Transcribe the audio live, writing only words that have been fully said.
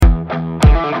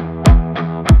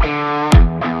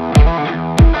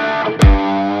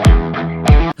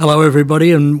Hello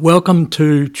everybody and welcome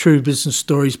to True Business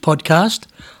Stories podcast.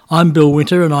 I'm Bill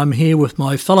Winter and I'm here with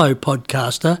my fellow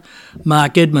podcaster,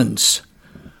 Mark Edmonds.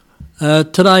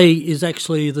 Today is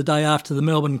actually the day after the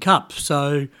Melbourne Cup,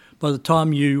 so by the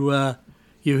time you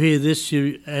hear this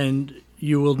you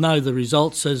will know the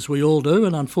results as we all do,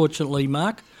 and unfortunately,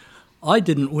 Mark, I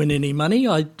didn't win any money.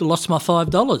 I lost my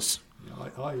 $5.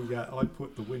 I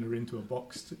put the winner into a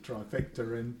box to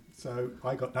trifecta, and so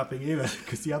I got nothing either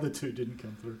because the other two didn't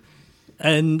come through.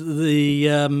 And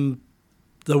the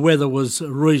weather was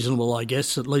reasonable, I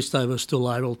guess. At least they were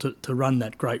still able to run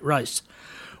that great race.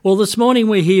 Well, this morning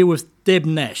we're here with Deb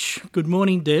Nash. Good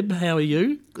morning, Deb. How are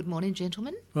you? Good morning,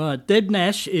 gentlemen. Right, Deb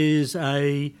Nash is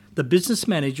the business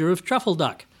manager of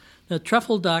Truffleduck. Now,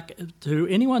 Truffleduck, to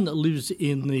anyone that lives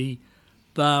in the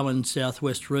Barwon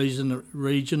Southwest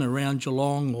region around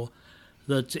Geelong or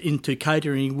that's into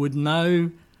catering would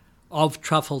know of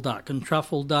Truffleduck. And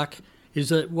Truffleduck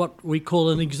is what we call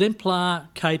an exemplar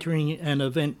catering and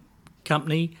event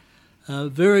company,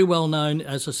 very well known,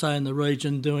 as I say, in the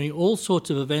region, doing all sorts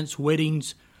of events,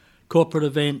 weddings, corporate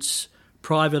events,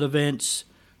 private events,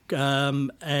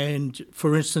 and,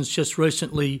 for instance, just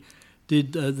recently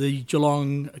did the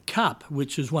Geelong Cup,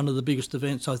 which is one of the biggest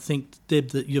events, I think,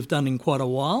 Deb, that you've done in quite a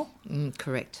while.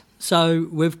 Correct. So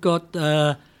we've got...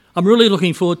 I'm really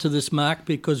looking forward to this, Mark,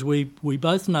 because we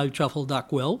both know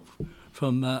Truffleduck well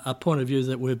from a point of view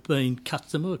that we've been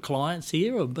clients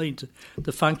here or been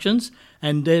to functions,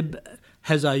 and Deb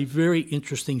has a very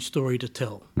interesting story to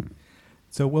tell.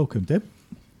 So welcome, Deb.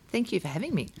 Thank you for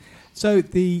having me. So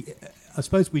I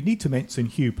suppose we need to mention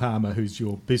Hugh Palmer, who's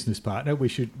your business partner. We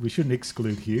shouldn't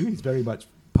exclude Hugh. He's very much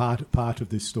part of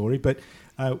this story. But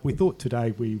we thought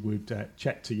today we would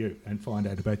chat to you and find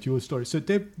out about your story. So,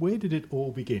 Deb, where did it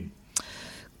all begin?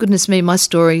 Goodness me, my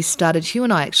story started... Hugh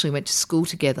and I actually went to school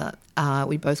together.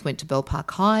 We both went to Bell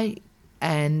Park High,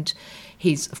 and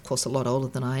he's, of course, a lot older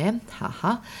than I am.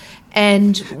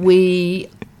 And he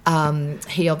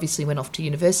obviously went off to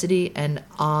university, and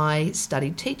I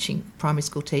studied teaching, primary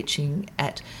school teaching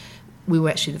we were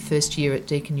actually the first year at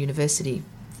Deakin University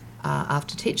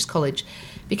after Teachers College.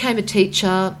 Became a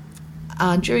teacher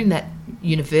during that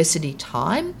university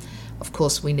time. Of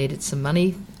course, we needed some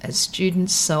money as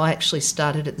students, so I actually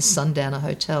started at the Sundowner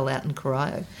Hotel out in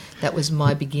Corio. That was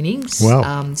my beginnings.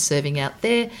 Wow. Serving out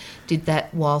there. Did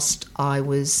that whilst I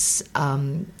was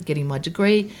getting my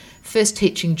degree. First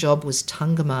teaching job was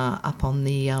Tungamar up on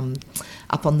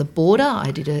the border.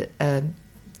 I did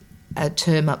a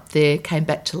term up there, came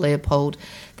back to Leopold,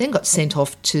 then got sent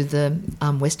off to the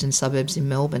western suburbs in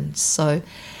Melbourne. So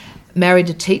married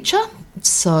a teacher.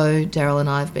 So Daryl and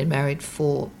I have been married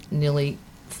for nearly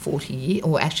 40 years,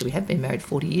 or actually we have been married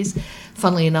 40 years.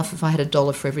 Funnily enough, if I had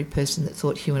 $1 for every person that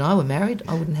thought Hugh and I were married,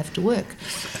 I wouldn't have to work.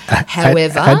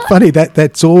 However... And funny,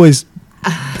 that's always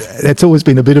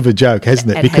been a bit of a joke,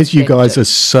 hasn't it? Because you guys are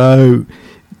so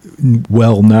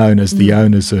well known as the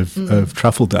owners of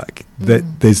Truffleduck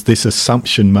that there's this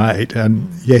assumption made, and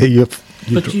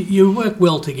But you work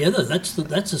well together. That's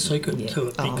a secret to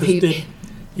it, because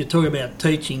you're talking about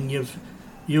teaching.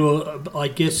 You're, I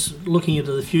guess, looking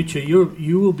into the future.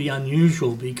 You will be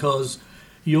unusual because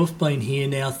you've been here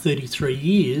now 33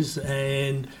 years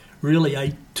and really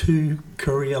a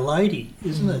two-career lady,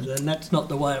 isn't it? And that's not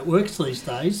the way it works these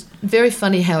days. Very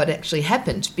funny how it actually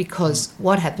happened, because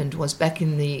what happened was back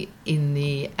in the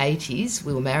 80s,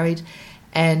 we were married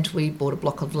and we bought a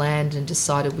block of land and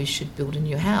decided we should build a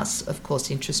new house. Of course,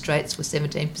 interest rates were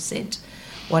 17%.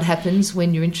 What happens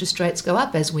when your interest rates go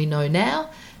up? As we know now,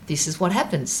 this is what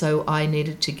happens. So I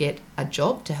needed to get a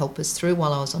job to help us through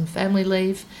while I was on family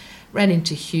leave. Ran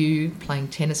into Hugh playing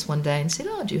tennis one day and said,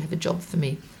 do you have a job for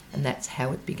me? And that's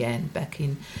how it began. Back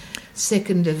in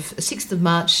 6th of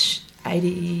March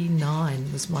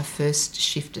 89 was my first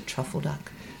shift at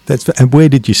Truffleduck. And where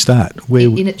did you start?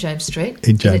 In at James Street.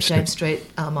 In James Street.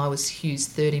 I was Hugh's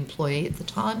third employee at the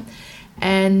time,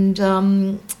 and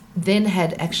then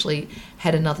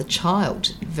had another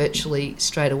child virtually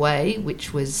straight away,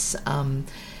 which was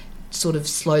sort of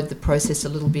slowed the process a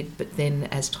little bit, but then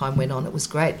as time went on, it was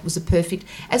great. It was a perfect,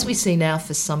 as we see now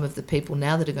for some of the people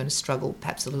now that are going to struggle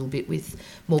perhaps a little bit with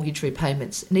mortgage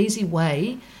repayments, an easy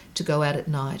way to go out at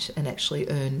night and actually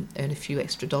earn a few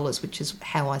extra dollars, which is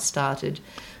how I started.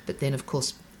 But then, of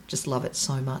course, just love it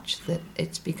so much that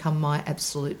it's become my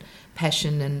absolute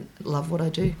passion and love what I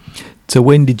do. So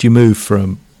when did you move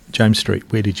from James Street?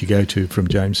 Where did you go to from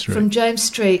James Street? From James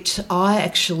Street,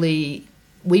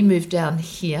 we moved down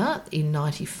here in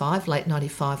 95, late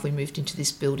 95, we moved into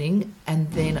this building, and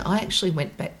then I actually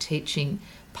went back teaching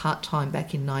part-time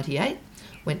back in 98,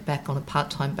 went back on a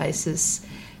part-time basis,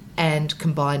 and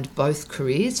combined both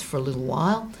careers for a little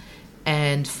while.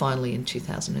 And finally in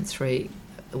 2003,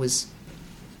 it was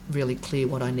really clear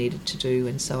what I needed to do,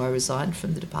 and so I resigned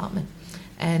from the department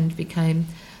and became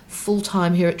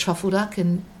full-time here at Truffleduck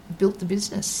and built the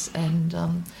business, and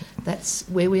that's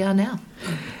where we are now.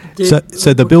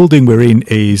 So the building we're in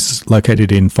is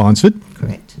located in Finesford?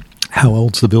 Correct. How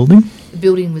old's the building? The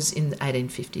building was in the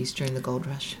 1850s during the gold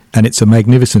rush. And it's a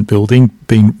magnificent building,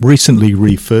 been recently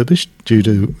refurbished due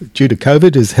to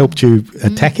COVID, has helped you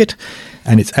attack it,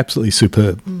 and it's absolutely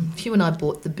superb. Hugh and I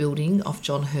bought the building off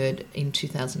John Hurd in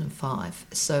 2005,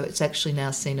 so it's actually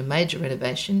now seen a major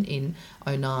renovation in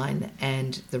 2009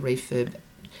 and the refurb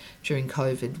during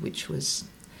COVID, which was,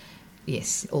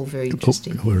 yes, all very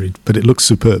interesting. But it looks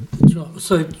superb.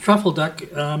 So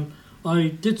Truffleduck, I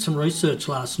did some research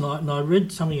last night and I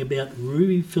read something about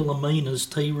Ruby Philomena's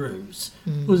tea rooms.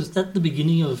 Was that the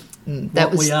beginning of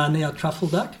we are now,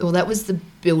 Truffleduck? Well, that was the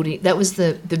building. That was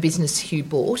the business Hugh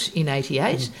bought in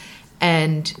 88.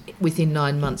 And within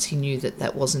 9 months, he knew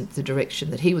that wasn't the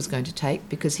direction that he was going to take,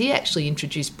 because he actually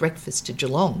introduced breakfast to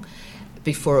Geelong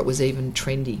before it was even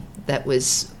trendy. That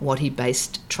was what he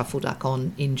based Truffleduck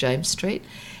on in James Street.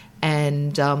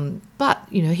 And but,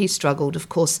 he struggled. Of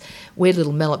course, where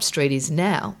Little Mellop Street is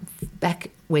now,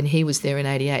 back when he was there in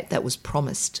 88, that was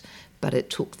promised. But it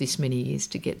took this many years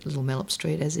to get Little Mellop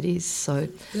Street as it is. So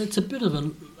it's a bit of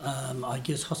an,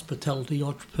 hospitality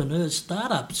entrepreneur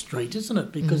startup street, isn't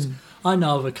it? Because I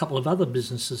know of a couple of other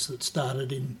businesses that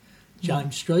started in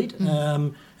James Street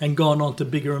and gone on to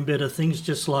bigger and better things,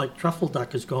 just like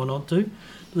Truffleduck has gone on to.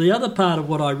 The other part of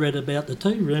what I read about the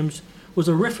tea rooms was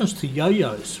a reference to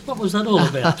yo-yos. What was that all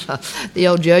about? The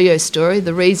old yo-yo story.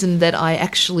 The reason that I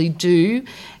actually do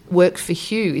work for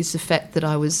Hugh is the fact that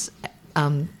I was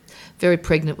very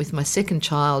pregnant with my second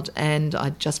child, and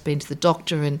I'd just been to the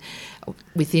doctor, and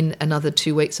within another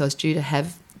 2 weeks I was due to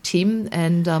have Tim,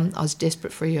 and I was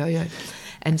desperate for a yo-yo.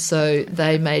 And so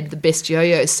they made the best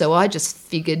yo-yos. So I just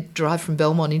figured drive from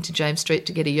Belmont into James Street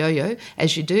to get a yo-yo,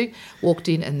 as you do. Walked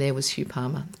in and there was Hugh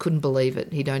Palmer. Couldn't believe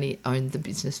it. He'd only owned the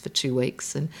business for 2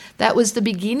 weeks. And that was the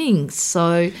beginning.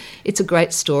 So it's a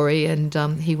great story. And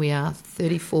here we are,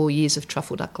 34 years of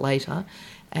Truffleduck later.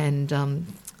 And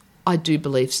I do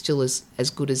believe still as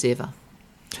good as ever.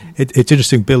 It's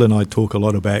interesting. Bill and I talk a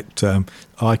lot about,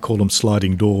 I call them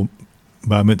sliding door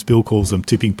moments. Bill calls them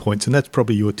tipping points, and that's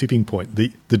probably your tipping point,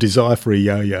 the desire for a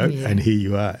yo-yo, and here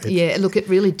you are. Look, it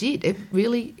really did. It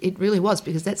really was,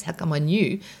 because that's how come I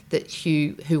knew that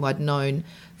Hugh, who I'd known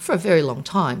for a very long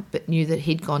time, but knew that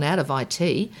he'd gone out of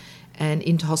IT and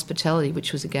into hospitality,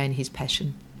 which was, again, his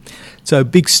passion. So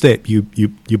big step. You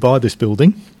buy this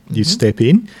building, you step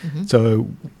in. So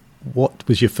what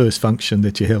was your first function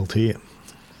that you held here?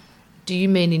 Do you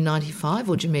mean in 95,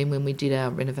 or do you mean when we did our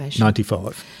renovation?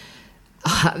 95.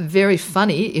 Very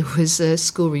funny. It was a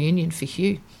school reunion for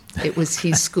Hugh. It was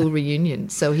his school reunion,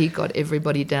 so he got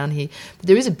everybody down here. But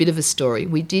there is a bit of a story.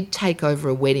 We did take over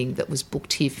a wedding that was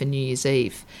booked here for New Year's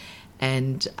Eve,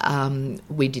 and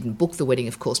we didn't book the wedding,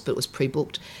 of course, but it was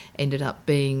pre-booked. Ended up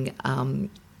being a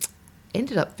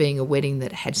wedding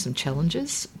that had some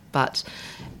challenges, but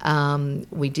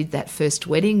we did that first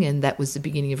wedding, and that was the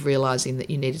beginning of realising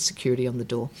that you needed security on the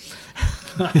door.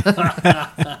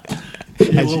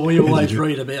 Well, we always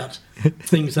read about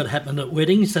things that happen at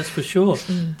weddings, that's for sure.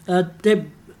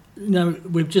 Deb,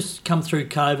 we've just come through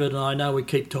COVID, and I know we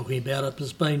keep talking about it.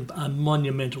 There's been a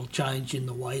monumental change in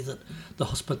the way that the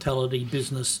hospitality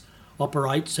business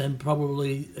operates, and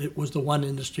probably it was the one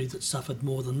industry that suffered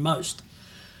more than most.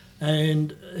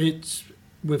 And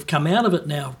we've come out of it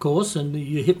now, of course, and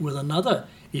you're hit with another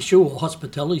issue, or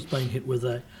hospitality's been hit with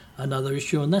another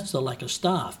issue, and that's the lack of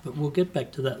staff. But we'll get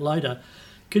back to that later.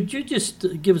 Could you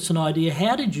just give us an idea,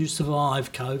 how did you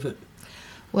survive COVID?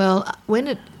 Well, when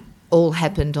it all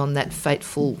happened on that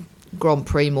fateful Grand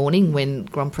Prix morning, when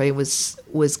Grand Prix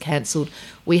was cancelled,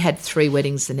 we had 3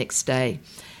 weddings the next day.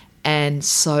 And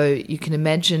so you can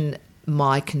imagine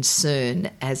my concern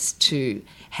as to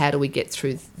how do we get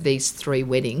through these 3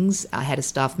 weddings. I had a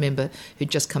staff member who'd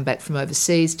just come back from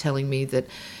overseas telling me that,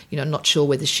 not sure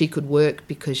whether she could work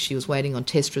because she was waiting on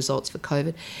test results for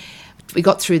COVID. We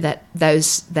got through that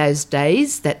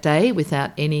day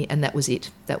without any, and that was it.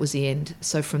 That was the end.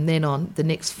 So from then on, the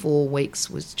next 4 weeks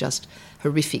was just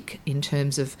horrific in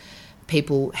terms of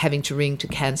people having to ring to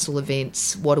cancel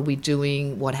events. What are we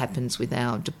doing? What happens with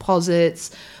our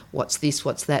deposits? What's this?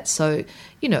 What's that? So,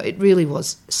 it really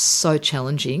was so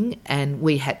challenging, and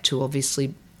we had to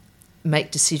obviously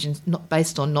make decisions not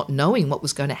based on not knowing what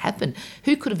was going to happen.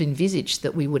 Who could have envisaged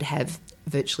that we would have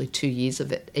virtually 2 years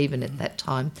of it, even at that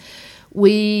time?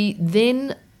 We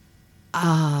then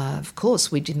Of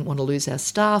course, we didn't want to lose our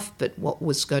staff, but what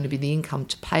was going to be the income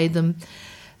to pay them?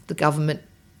 The government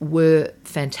were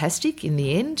fantastic in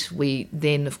the end. We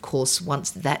then, of course, once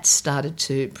that started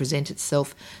to present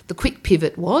itself, the quick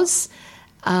pivot was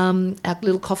our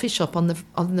little coffee shop on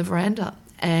the veranda.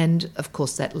 And, of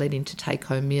course, that led into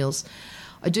take-home meals.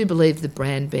 I do believe the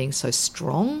brand being so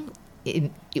strong,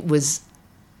 it was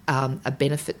a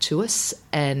benefit to us.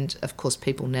 And, of course,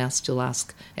 people now still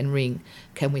ask and ring,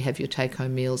 can we have your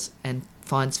take-home meals? And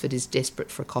Finesford is desperate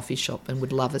for a coffee shop and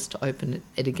would love us to open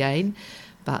it again.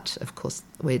 But, of course,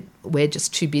 we're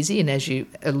just too busy, and as you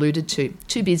alluded to,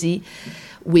 too busy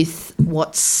with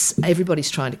everybody's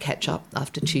trying to catch up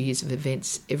after 2 years of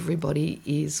events. Everybody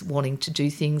is wanting to do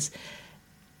things.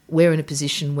 We're in a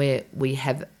position where we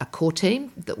have a core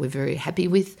team that we're very happy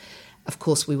with. Of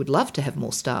course, we would love to have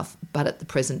more staff, but at the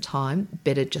present time,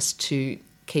 better just to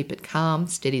keep it calm,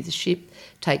 steady the ship,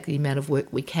 take the amount of work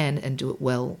we can and do it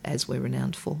well, as we're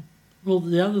renowned for. Well,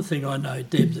 the other thing I know,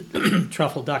 Deb, that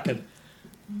Truffleduck have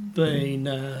been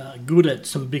good at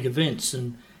some big events,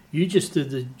 and you just did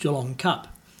the Geelong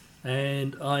Cup,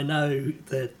 and I know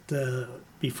that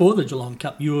before the Geelong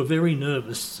Cup you were very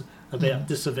nervous about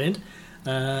this event,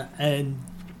 and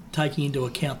taking into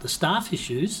account the staff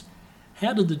issues.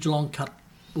 How did the Geelong Cup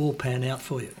all pan out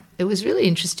for you? It was really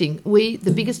interesting.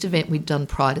 The biggest event we'd done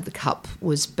prior to the Cup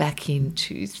was back in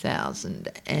 2000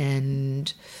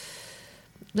 and...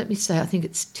 let me say, I think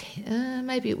it's 10,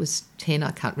 maybe it was 10,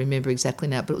 I can't remember exactly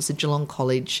now, but it was the Geelong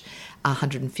College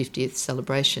 150th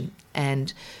celebration,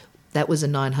 and that was a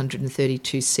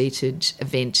 932-seated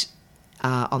event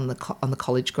on the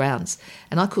college grounds.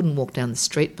 And I couldn't walk down the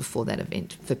street before that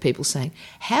event for people saying,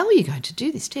 how are you going to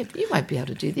do this, Deb? You won't be able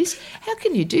to do this. How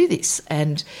can you do this?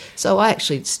 And so I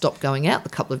actually stopped going out a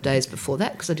couple of days before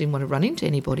that because I didn't want to run into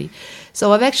anybody.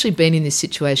 So I've actually been in this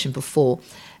situation before.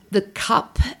 The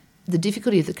Cup... the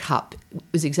difficulty of the Cup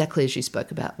was exactly as you spoke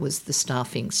about, was the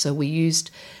staffing. So we used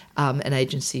an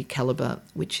agency, Calibre,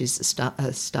 which is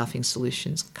a staffing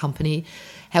solutions company.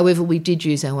 However, we did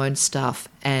use our own staff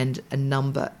and a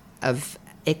number of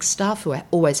ex-staff who are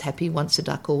always happy. Once a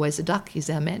duck, always a duck is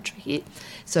our mantra here.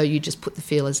 So you just put the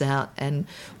feelers out, and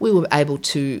we were able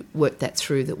to work that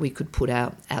through, that we could put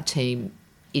our team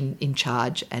in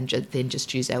charge and then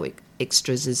just use our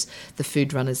extras as the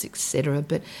food runners, etc.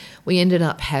 But we ended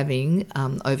up having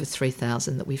over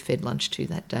 3,000 that we fed lunch to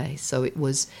that day. So it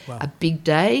was a big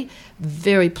day.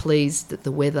 Very pleased that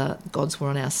the weather gods were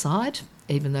on our side,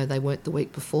 even though they weren't the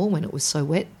week before when it was so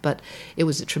wet. But it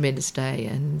was a tremendous day.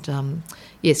 And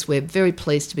yes, we're very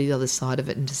pleased to be the other side of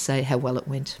it and to say how well it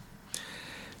went.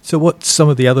 So what's some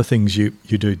of the other things you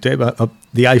do, Deb?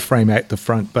 The A-frame at the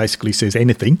front basically says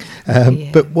anything,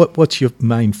 but what's your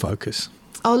main focus?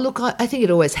 Oh, look, I think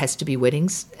it always has to be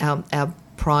weddings. Our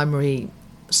primary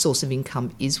source of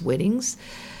income is weddings.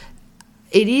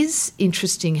 It is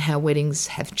interesting how weddings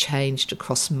have changed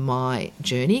across my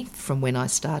journey from when I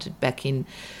started back in...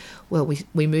 Well,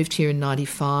 we moved here in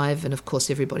 95, and of course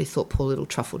everybody thought poor little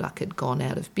Truffleduck had gone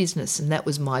out of business, and that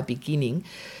was my beginning.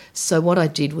 So what I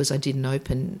did was I did an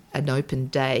open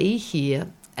day here,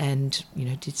 and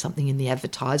did something in the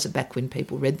advertiser back when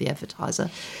people read the advertiser,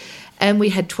 and we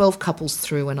had 12 couples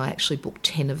through, and I actually booked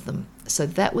 10 of them. So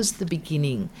that was the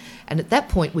beginning, and at that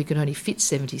point we could only fit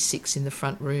 76 in the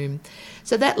front room.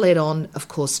 So that led on, of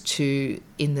course, to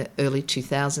in the early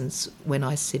 2000s when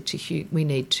I said to Hugh, we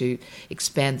need to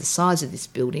expand the size of this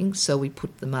building. So we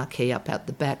put the marquee up out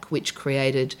the back, which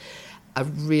created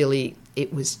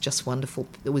it was just wonderful.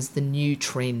 It was the new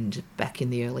trend back in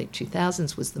the early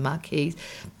 2000s, was the marquee.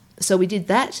 So we did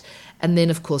that, and then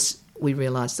of course we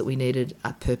realised that we needed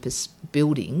a purpose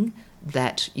building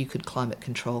that you could climate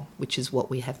control, which is what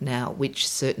we have now, which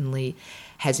certainly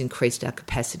has increased our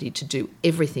capacity to do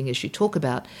everything as you talk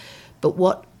about. But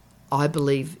what I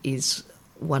believe is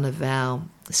one of our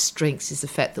strengths is the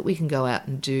fact that we can go out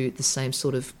and do the same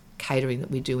sort of catering that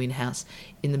we do in-house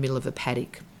in the middle of a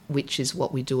paddock, which is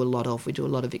what we do a lot of. We do a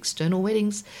lot of external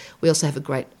weddings. We also have a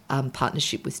great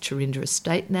partnership with Turinda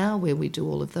Estate now, where we do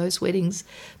all of those weddings.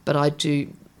 But I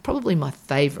do, probably my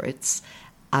favourites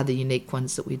are the unique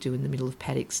ones that we do in the middle of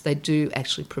paddocks. They do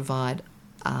actually provide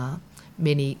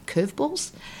many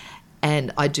curveballs,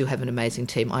 and I do have an amazing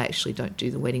team. I actually don't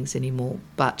do the weddings anymore,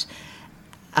 but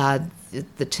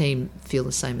the team feel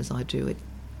the same as I do.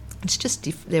 It's just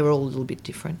they're all a little bit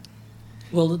different.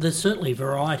 Well, there's certainly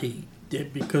variety,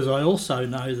 Deb, because I also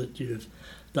know that you've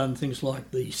done things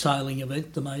like the sailing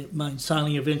event, the main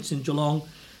sailing events in Geelong.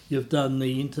 You've done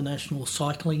the international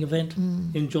cycling event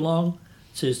in Geelong.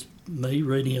 It says me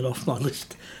reading it off my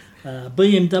list.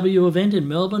 BMW event in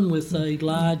Melbourne with a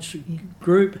large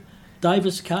group.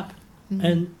 Davis Cup,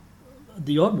 and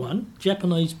the odd one,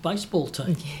 Japanese baseball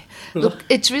team. Yeah. Look,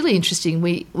 it's really interesting.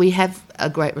 We have a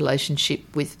great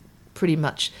relationship with pretty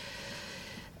much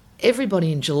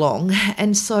everybody in Geelong,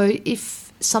 and so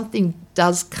if something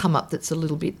does come up that's a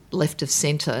little bit left of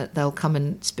centre, they'll come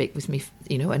and speak with me,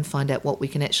 and find out what we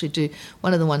can actually do.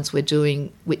 One of the ones we're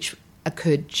doing, which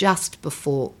occurred just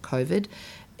before COVID,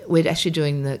 we're actually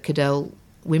doing the Cadell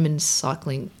women's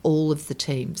cycling, all of the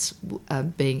teams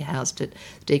being housed at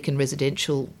Deakin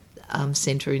Residential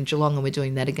Centre in Geelong, and we're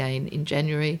doing that again in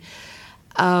January.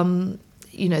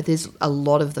 There's a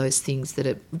lot of those things that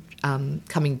are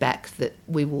coming back that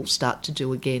we will start to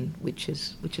do again, which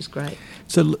is great.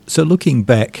 So looking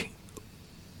back,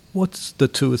 what's the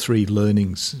 2 or 3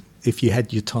 learnings? If you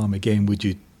had your time again, would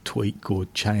you tweak or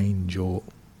change, or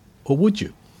would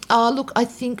you? Look, I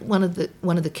think one of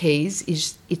the keys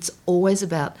is it's always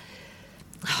about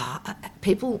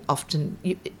people often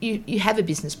you have a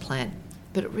business plan,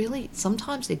 but really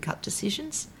sometimes they're gut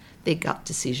decisions.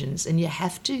 And you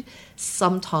have to,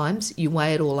 sometimes you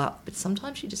weigh it all up, but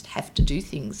sometimes you just have to do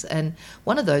things. And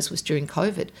one of those was during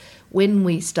COVID. When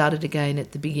we started again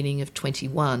at the beginning of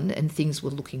 21 and things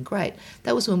were looking great,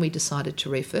 that was when we decided to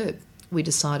refurb. We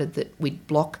decided that we'd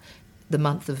block the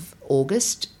month of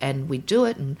August and we'd do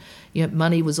it, and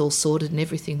money was all sorted and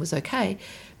everything was okay.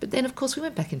 But then, of course, we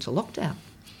went back into lockdown.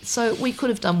 So we could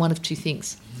have done one of two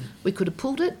things. We could have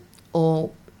pulled it,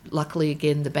 or luckily,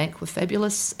 again, the bank were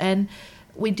fabulous, and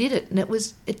we did it, and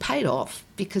it paid off,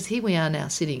 because here we are now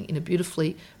sitting in a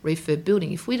beautifully refurbed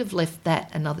building. If we'd have left that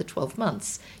another 12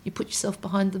 months, you put yourself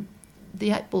behind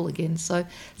the 8 ball again. So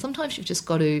sometimes you've just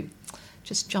got to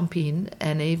just jump in,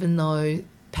 and even though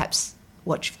perhaps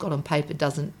what you've got on paper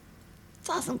doesn't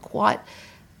quite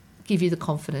give you the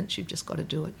confidence, you've just got to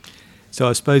do it. So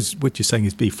I suppose what you're saying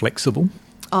is be flexible.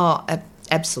 Oh,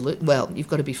 absolutely. Well, you've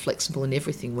got to be flexible in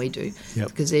everything we do,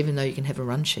 because even though you can have a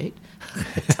run sheet,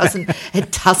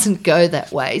 it doesn't go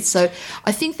that way. So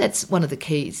I think that's one of the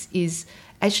keys is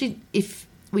actually, if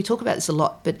we talk about this a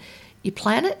lot, but you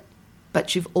plan it,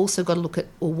 but you've also got to look at,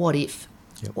 well, what if?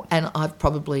 Yep. And I've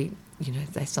probably,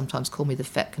 they sometimes call me the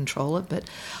fat controller, but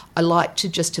I like to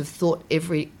just have thought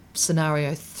every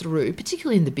scenario through,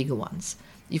 particularly in the bigger ones.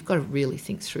 You've got to really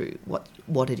think through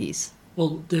what it is.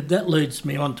 Well, Deb, that leads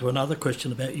me on to another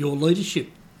question about your leadership.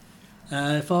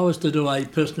 If I was to do a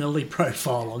personality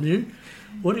profile on you,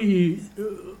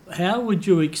 how would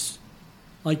you,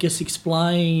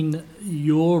 explain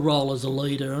your role as a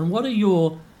leader, and what are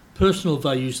your personal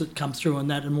values that come through in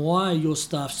that, and why are your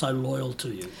staff so loyal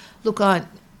to you? Look,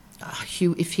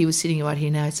 Hugh, if he was sitting right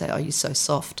here now, he'd say, "Oh, you're so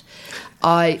soft."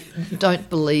 I don't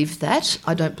believe that.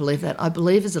 I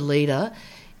believe as a leader,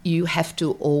 you have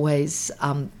to always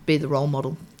be the role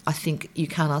model. I think you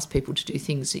can't ask people to do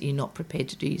things that you're not prepared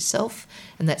to do yourself,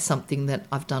 and that's something that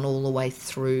I've done all the way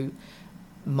through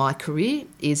my career,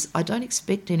 is I don't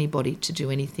expect anybody to do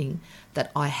anything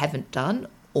that I haven't done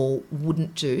or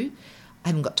wouldn't do. I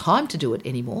haven't got time to do it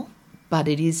anymore, but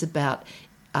it is about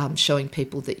showing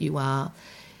people that you are,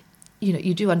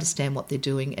 you do understand what they're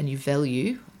doing and you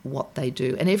value what they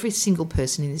do. And every single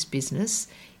person in this business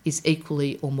is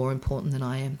equally or more important than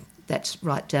I am. That's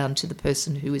right down to the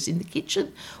person who is in the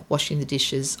kitchen washing the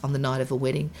dishes on the night of a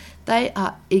wedding. They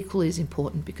are equally as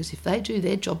important, because if they do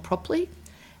their job properly,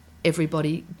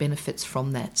 everybody benefits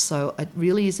from that. So it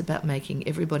really is about making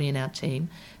everybody in our team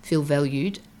feel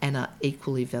valued and are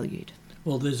equally valued.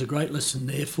 Well, there's a great lesson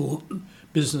there for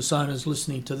business owners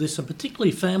listening to this, and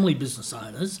particularly family business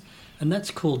owners, and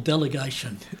that's called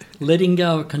delegation, letting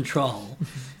go of control,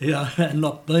 and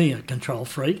not being a control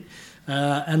freak.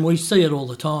 And we see it all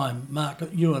the time. Mark,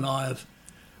 you and I have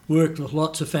worked with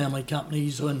lots of family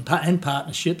companies and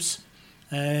partnerships,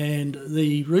 and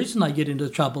the reason they get into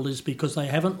trouble is because they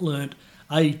haven't learnt,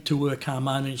 to work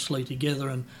harmoniously together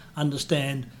and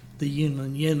understand the yin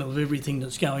and yang of everything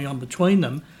that's going on between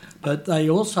them, but they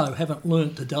also haven't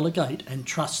learnt to delegate and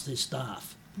trust their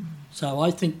staff. So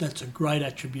I think that's a great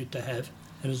attribute to have,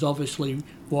 and is obviously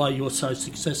why you're so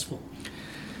successful.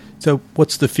 So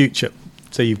what's the future?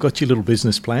 So you've got your little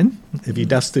business plan. Have you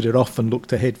dusted it off and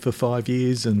looked ahead for 5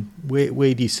 years, and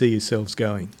where do you see yourselves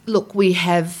going? Look, we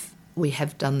have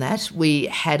done that. We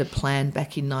had a plan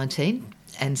back in 19,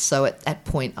 and so at that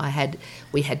point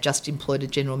we had just employed a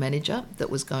general manager that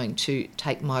was going to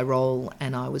take my role,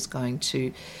 and I was going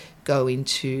to go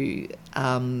into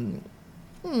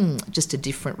just a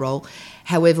different role.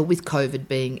 However, with COVID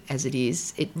being as it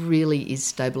is, it really is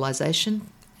stabilisation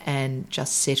and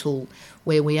just settle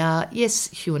where we are. Yes,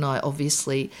 Hugh and I,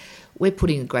 obviously, we're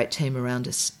putting a great team around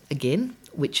us again.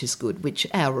 which is good, which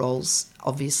our roles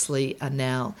obviously are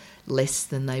now less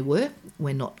than they were.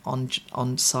 We're not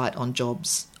on site, on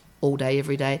jobs all day,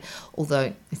 every day,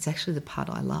 although it's actually the part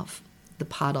I love. The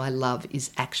part I love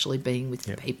is actually being with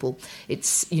the people.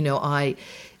 It's,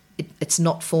 it's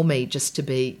not for me just to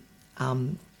be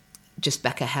just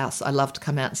back a house. I love to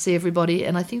come out and see everybody,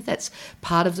 and I think that's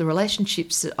part of the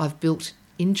relationships that I've built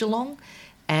in Geelong,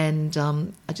 and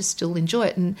I just still enjoy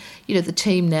it. And, the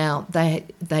team now,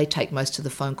 they take most of the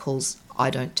phone calls. I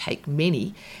don't take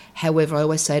many. However, I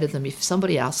always say to them, if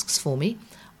somebody asks for me,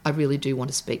 I really do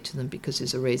want to speak to them because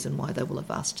there's a reason why they will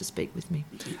have asked to speak with me.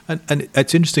 And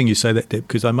it's interesting you say that, Deb,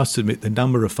 because I must admit the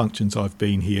number of functions I've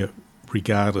been here,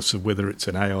 regardless of whether it's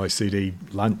an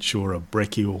AICD lunch or a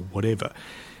brekkie or whatever,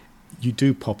 you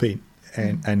do pop in.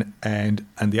 And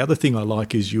the other thing I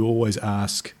like is you always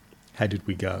ask, how did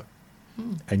we go?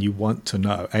 And you want to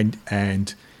know.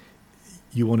 And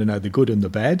you want to know the good and the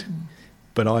bad.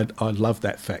 But I love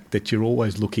that fact that you're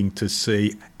always looking to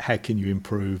see how can you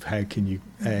improve, how can you,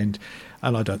 and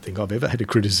I don't think I've ever had a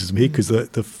criticism here because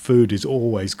the food is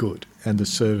always good and the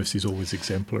service is always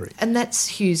exemplary. And that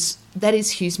is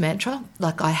Hugh's mantra.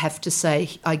 Like, I have to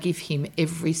say, I give him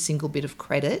every single bit of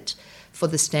credit for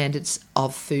the standards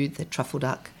of food that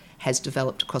Truffleduck has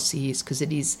developed across the years,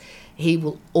 because he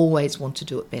will always want to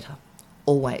do it better.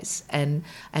 Always, and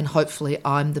hopefully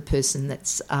I'm the person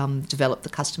that's developed the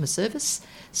customer service.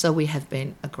 So we have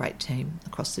been a great team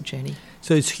across the journey.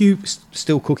 So is Hugh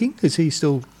still cooking? Is he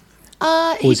still?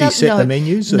 Or He does he set the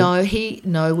menus? Or?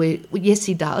 Yes,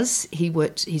 he does.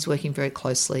 He's working very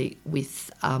closely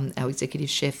with our executive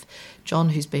chef John,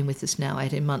 who's been with us now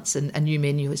 18 months, and a new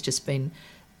menu has just been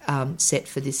set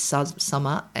for this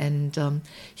summer. And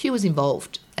Hugh was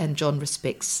involved, and John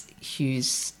respects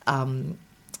Hugh's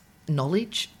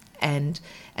knowledge and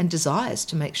desires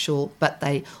to make sure, but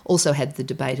they also had the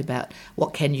debate about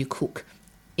what can you cook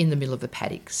in the middle of a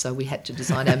paddock, so we had to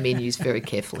design our menus very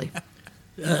carefully.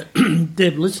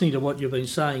 Deb, listening to what you've been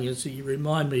saying, you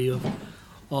remind me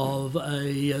of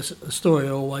a story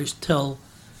I always tell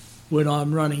when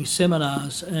I'm running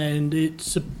seminars, and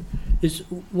it's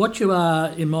what you are,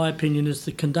 in my opinion, is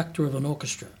the conductor of an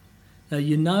orchestra. Now,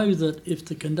 you know that if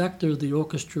the conductor of the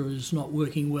orchestra is not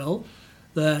working well,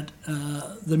 that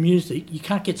the music, you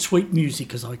can't get sweet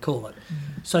music, as I call it.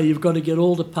 So you've got to get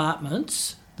all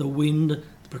departments, the wind, the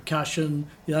percussion,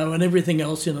 and everything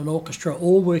else in an orchestra,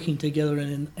 all working together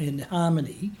in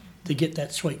harmony to get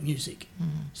that sweet music.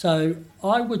 So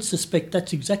I would suspect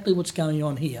that's exactly what's going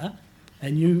on here,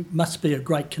 and you must be a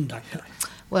great conductor.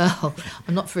 Well,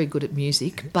 I'm not very good at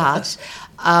music, but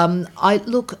one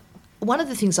of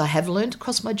the things I have learned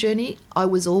across my journey, I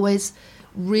was always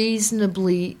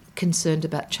reasonably concerned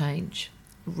about change,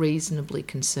 reasonably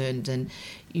concerned. And,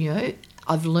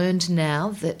 I've learned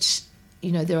now that,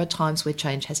 there are times where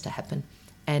change has to happen.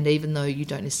 And even though you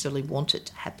don't necessarily want it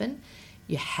to happen,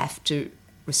 you have to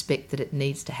respect that it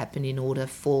needs to happen in order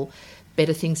for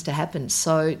better things to happen.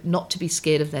 So not to be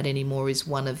scared of that anymore is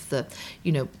one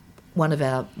of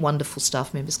our wonderful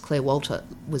staff members, Claire Walter,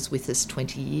 was with us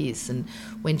 20 years. And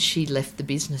when she left the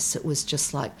business, it was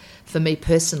just like, for me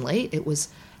personally, it was,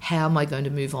 how am I going to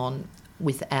move on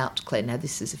without Claire? Now,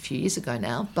 this is a few years ago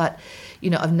now, but,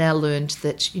 I've now learned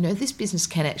that, this business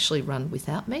can actually run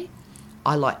without me.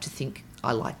 I like to think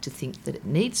that it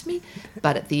needs me,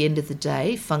 but at the end of the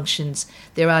day,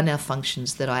 there are now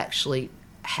functions that I actually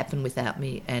happen without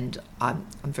me, and I'm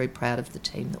very proud of the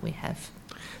team that we have.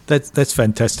 That's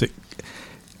fantastic,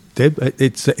 Deb.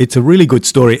 It's a really good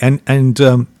story, and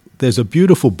there's a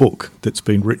beautiful book that's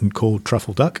been written called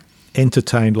Truffleduck,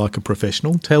 Entertained Like a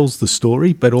Professional, tells the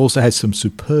story, but also has some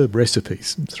superb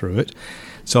recipes through it.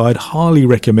 So I'd highly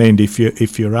recommend, if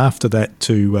you're after that,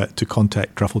 to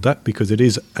contact Truffleduck, because it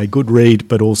is a good read,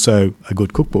 but also a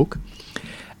good cookbook.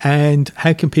 And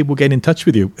how can people get in touch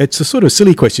with you? It's a sort of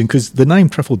silly question because the name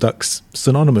Truffleduck's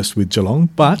synonymous with Geelong,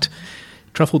 but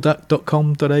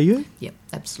truffleduck.com.au? Yep,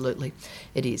 absolutely.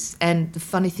 It is. And the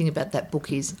funny thing about that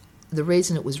book is, the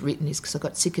reason it was written is because I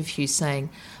got sick of Hugh saying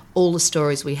all the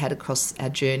stories we had across our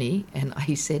journey, and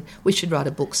he said we should write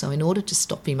a book. So in order to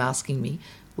stop him asking me,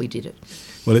 we did it.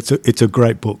 Well, it's a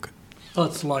great book. Oh,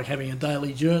 it's like having a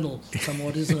daily journal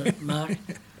somewhat, isn't it, Mark?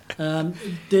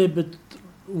 Deb,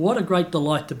 what a great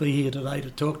delight to be here today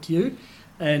to talk to you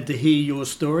and to hear your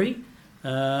story.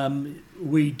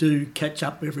 We do catch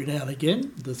up every now and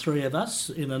again, the three of us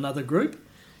in another group,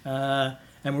 and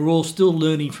we're all still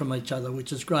learning from each other,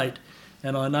 which is great.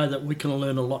 And I know that we can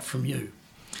learn a lot from you.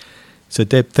 So,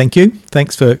 Deb, thank you.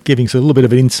 Thanks for giving us a little bit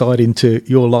of an insight into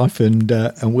your life and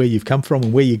where you've come from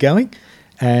and where you're going.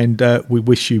 And we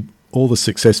wish you all the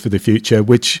success for the future,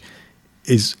 which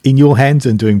is in your hands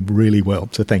and doing really well.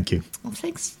 So thank you. Well,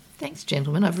 thanks,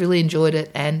 gentlemen. I've really enjoyed it,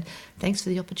 and thanks for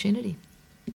the opportunity.